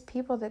all of these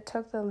people that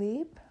took the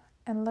leap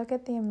and look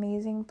at the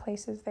amazing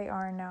places they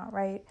are now,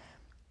 right?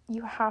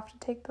 You have to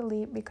take the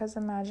leap because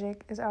the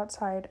magic is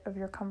outside of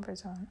your comfort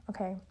zone,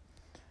 okay?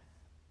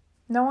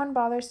 No one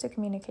bothers to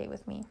communicate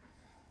with me.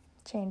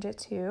 Change it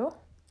to,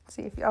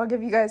 I'll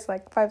give you guys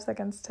like 5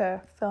 seconds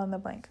to fill in the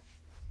blank.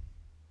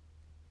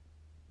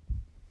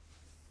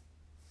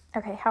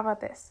 Okay, how about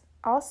this?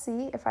 I'll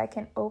see if I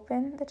can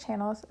open the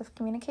channels of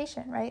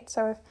communication, right?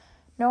 So if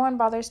no one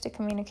bothers to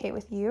communicate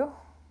with you,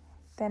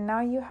 then now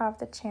you have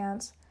the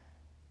chance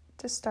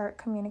to start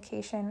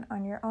communication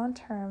on your own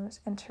terms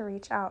and to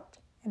reach out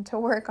and to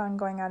work on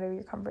going out of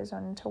your comfort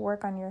zone and to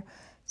work on your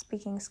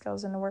speaking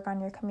skills and to work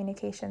on your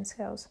communication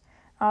skills.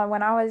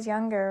 When I was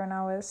younger,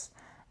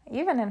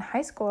 even in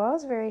high school, I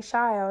was very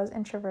shy. I was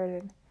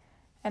introverted.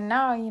 And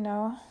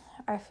now,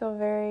 I feel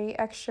very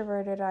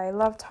extroverted. I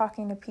love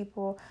talking to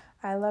people.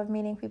 I love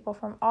meeting people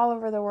from all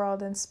over the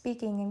world and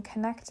speaking and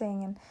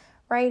connecting and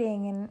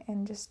writing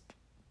and just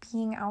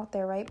being out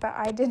there, right? But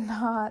I did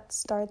not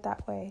start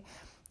that way.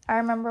 I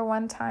remember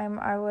one time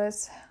I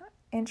was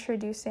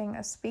introducing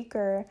a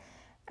speaker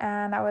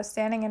and I was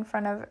standing in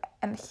front of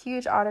a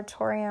huge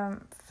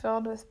auditorium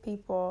filled with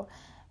people.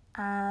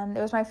 And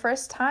it was my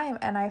first time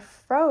and I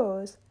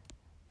froze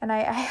and I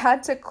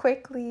had to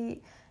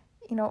quickly,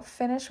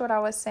 finish what I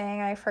was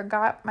saying. I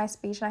forgot my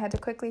speech and I had to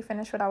quickly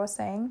finish what I was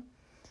saying.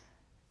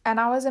 And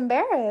I was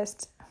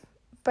embarrassed.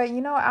 But,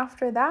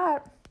 after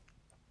that,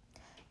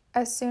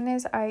 as soon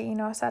as I,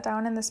 sat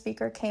down and the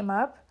speaker came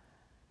up,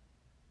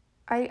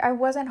 I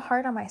wasn't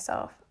hard on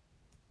myself.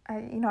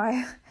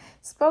 I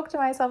spoke to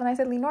myself and I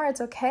said, Lenore,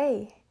 it's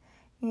okay.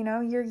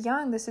 You're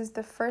young. This is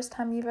the first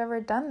time you've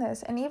ever done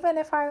this. And even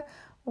if I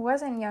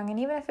wasn't young and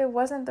even if it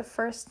wasn't the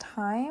first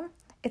time,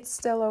 it's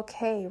still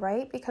okay,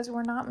 right? Because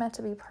we're not meant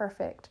to be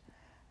perfect.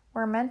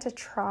 We're meant to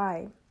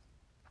try.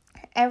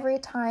 Every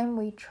time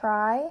we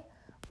try,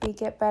 we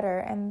get better.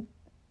 And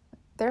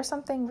there's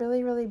something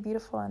really, really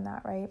beautiful in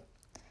that, right?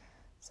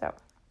 So,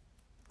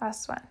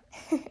 last one.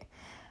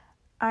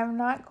 I'm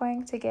not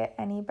going to get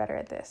any better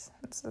at this.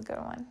 That's a good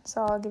one.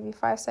 So I'll give you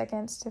 5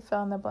 seconds to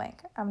fill in the blank.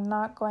 I'm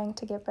not going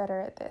to get better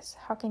at this.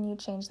 How can you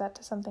change that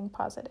to something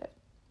positive?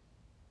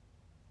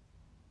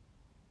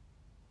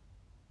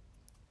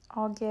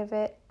 I'll give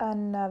it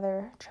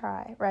another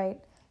try, right?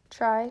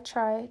 Try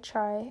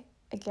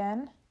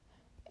again,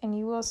 and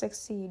you will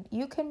succeed.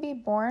 You can be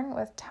born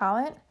with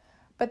talent,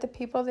 but the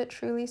people that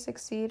truly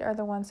succeed are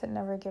the ones that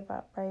never give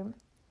up, right?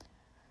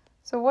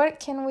 So what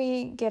can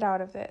we get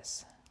out of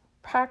this?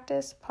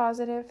 Practice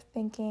positive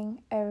thinking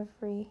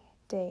every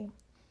day.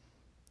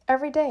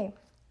 Every day.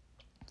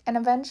 And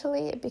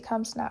eventually it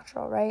becomes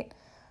natural, right?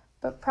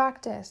 But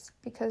practice,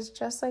 because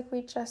just like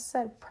we just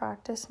said,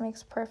 practice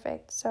makes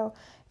perfect. So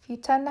if you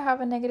tend to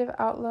have a negative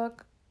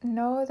outlook,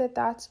 know that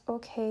that's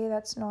okay,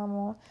 that's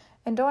normal.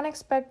 And don't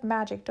expect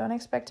magic. Don't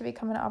expect to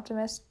become an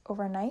optimist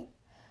overnight.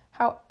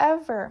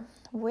 However,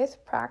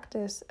 with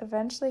practice,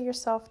 eventually your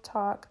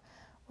self-talk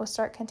will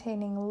start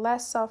containing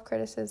less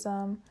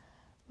self-criticism,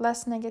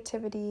 less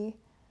negativity,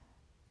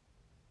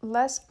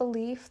 less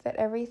belief that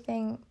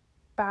everything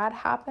bad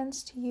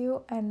happens to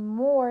you, and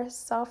more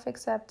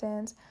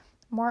self-acceptance,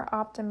 more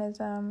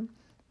optimism,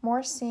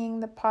 more seeing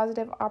the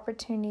positive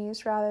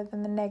opportunities rather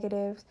than the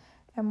negatives,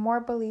 and more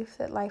belief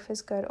that life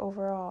is good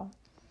overall.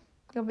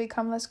 You'll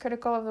become less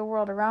critical of the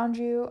world around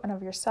you and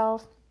of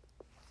yourself.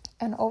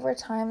 And over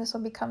time, this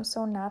will become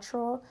so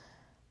natural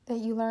that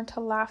you learn to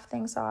laugh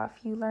things off.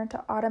 You learn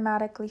to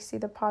automatically see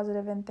the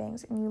positive in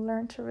things, and you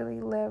learn to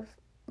really live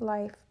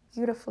life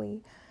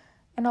beautifully.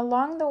 And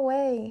along the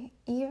way,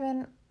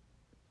 even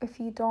if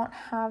you don't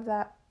have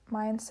that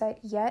mindset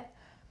yet,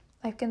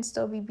 life can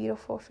still be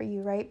beautiful for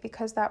you, right?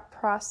 Because that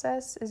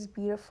process is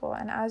beautiful.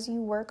 And as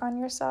you work on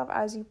yourself,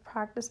 as you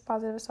practice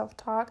positive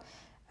self-talk,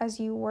 as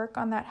you work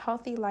on that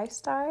healthy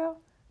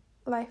lifestyle,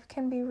 life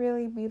can be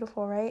really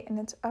beautiful, right? And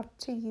it's up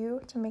to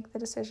you to make the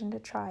decision to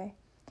try.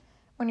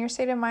 When your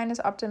state of mind is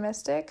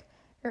optimistic,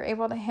 you're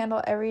able to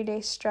handle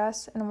everyday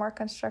stress in a more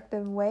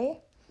constructive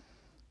way.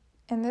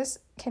 And this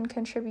can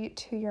contribute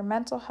to your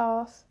mental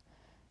health,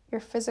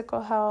 your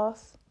physical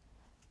health,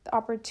 the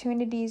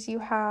opportunities you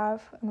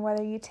have and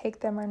whether you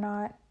take them or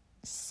not,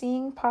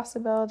 seeing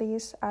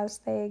possibilities as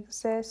they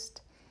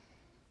exist,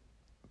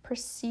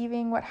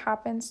 perceiving what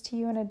happens to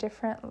you in a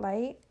different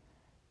light,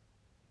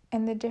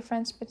 and the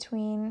difference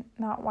between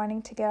not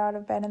wanting to get out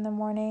of bed in the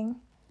morning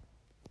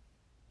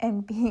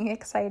and being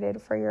excited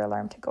for your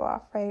alarm to go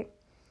off, right?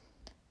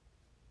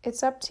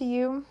 It's up to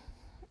you.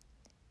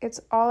 It's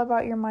all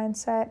about your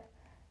mindset,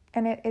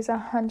 and it is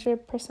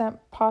 100%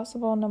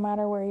 possible no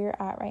matter where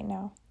you're at right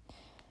now.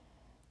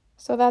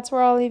 So that's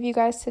where I'll leave you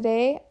guys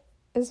today.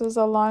 This was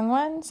a long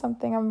one,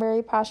 something I'm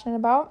very passionate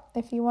about.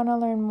 If you want to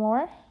learn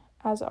more,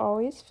 as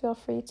always, feel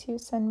free to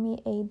send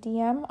me a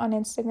DM on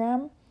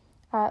Instagram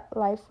at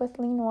Life with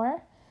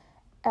Lenore,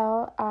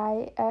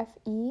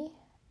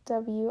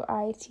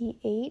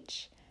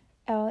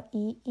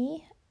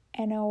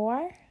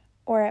 LIFEWITHLEENOR,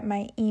 or at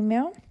my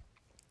email,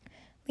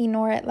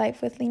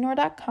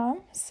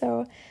 lenore@lifewithlenore.com.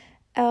 So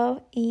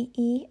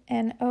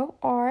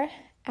LEENOR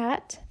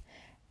at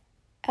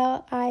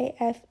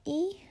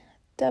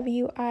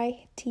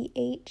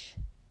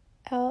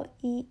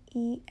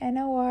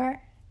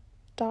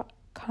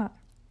LIFEWITHLEENOR.com.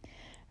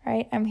 All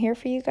right, I'm here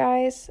for you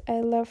guys. I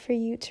love for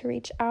you to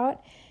reach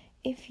out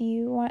if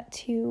you want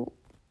to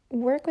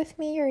work with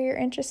me or you're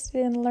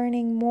interested in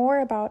learning more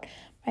about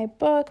my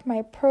book,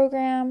 my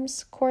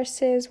programs,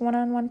 courses,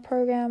 one-on-one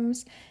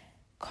programs,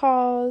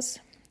 calls.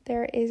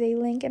 There is a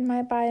link in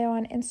my bio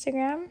on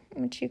Instagram,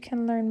 which you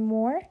can learn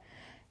more.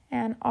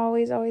 And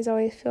always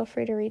feel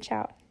free to reach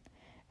out.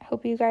 I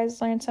hope you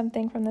guys learned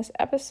something from this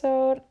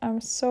episode.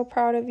 I'm so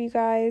proud of you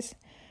guys.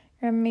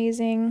 You're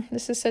amazing.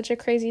 This is such a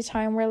crazy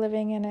time we're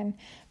living in, and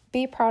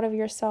be proud of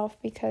yourself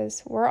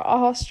because we're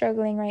all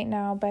struggling right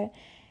now, but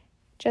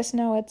just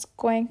know it's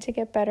going to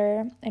get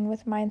better, and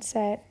with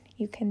mindset,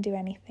 you can do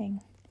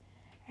anything.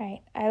 All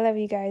right, I love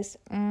you guys.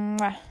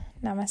 Mwah.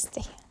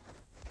 Namaste.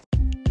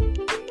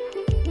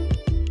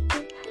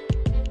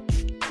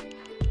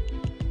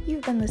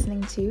 You've been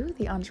listening to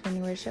The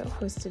Entrepreneur Show,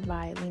 hosted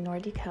by Lenore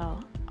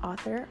DeKell,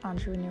 author,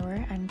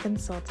 entrepreneur, and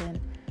consultant.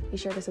 Be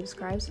sure to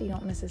subscribe so you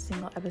don't miss a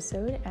single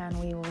episode, and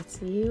we will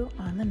see you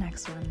on the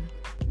next one.